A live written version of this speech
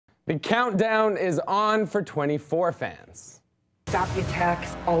The countdown is on for 24 fans. Stop the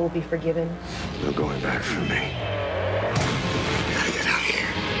attacks, all will be forgiven. No going back for me. Gotta get out of here.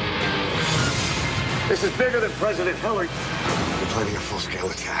 This is bigger than President Hillary. We're planning a full-scale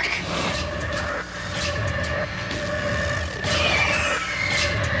attack.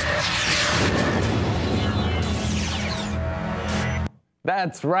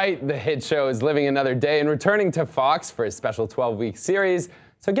 That's right, the hit show is living another day and returning to Fox for a special 12-week series.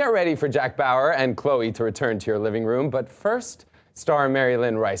 So get ready for Jack Bauer and Chloe to return to your living room. But first, star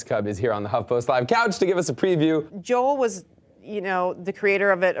Lynn Rajskub is here on the HuffPost Live couch to give us a preview. Joel was, the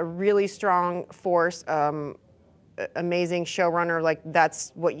creator of it, a really strong force, amazing showrunner. Like,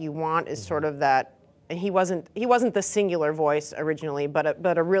 that's what you want, is sort of that. And he wasn't the singular voice originally, but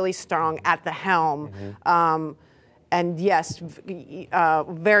a really strong at the helm. And yes,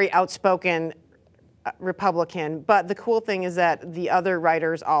 very outspoken Republican. But the cool thing is that the other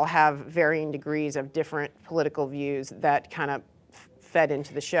writers all have varying degrees of different political views that kind of fed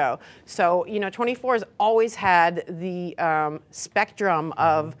into the show. So, 24 has always had the spectrum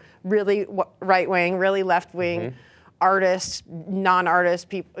of really right-wing, really left-wing artists, non-artists,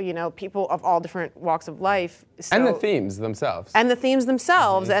 people, people of all different walks of life. So, and the themes themselves. And the themes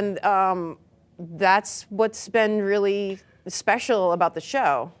themselves. And that's what's been really special about the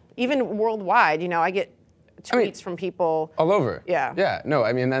show. Even worldwide, I get tweets from people all over. Yeah. Yeah. No,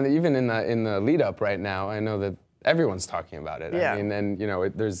 I mean, and even in the lead up right now, I know that everyone's talking about it. Yeah. I mean, and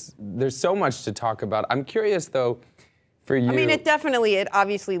there's so much to talk about. I'm curious though, for you. I mean, it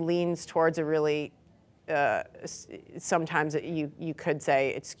obviously leans towards a really. Sometimes you could say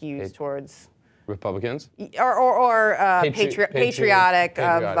it skews towards Republicans or patriotic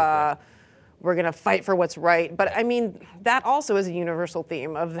of. Yeah. We're going to fight for what's right. But I mean, that also is a universal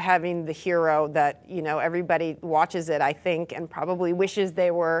theme of having the hero that, everybody watches it, I think, and probably wishes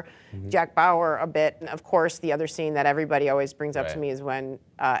they were Jack Bauer a bit. And of course, the other scene that everybody always brings up to me is when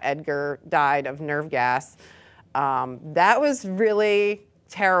Edgar died of nerve gas. That was really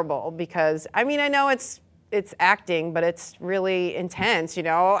terrible because, I mean, I know it's acting, but it's really intense,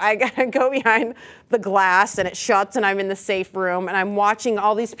 I gotta go behind the glass and it shuts and I'm in the safe room and I'm watching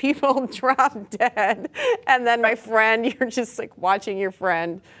all these people drop dead. And then my friend, you're just like watching your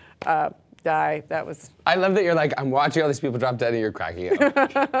friend die. That was... I love that you're like, I'm watching all these people drop dead and you're cracking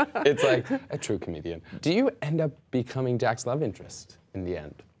up. It's like a true comedian. Do you end up becoming Jack's love interest in the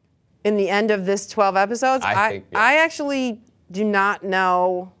end? In the end of this 12 episodes? I actually do not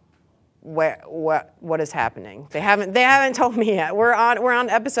know what is happening. They haven't told me yet. We're on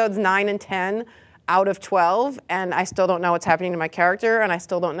episodes 9 and 10 out of 12, and I still don't know what's happening to my character, and I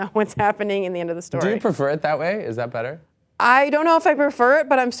still don't know what's happening in the end of the story. Do you prefer it that way? Is that better? I don't know if I prefer it,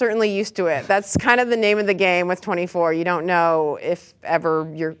 but I'm certainly used to it. That's kind of the name of the game with 24. You don't know if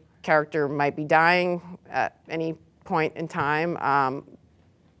ever your character might be dying at any point in time.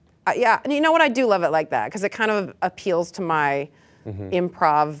 Yeah, and you know what? I do love it like that, because it kind of appeals to my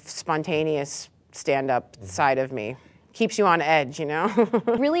improv, spontaneous stand-up side of me. Keeps you on edge,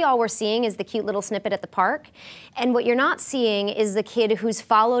 Really all we're seeing is the cute little snippet at the park. And what you're not seeing is the kid who's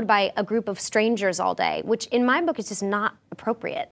followed by a group of strangers all day, which in my book is just not appropriate.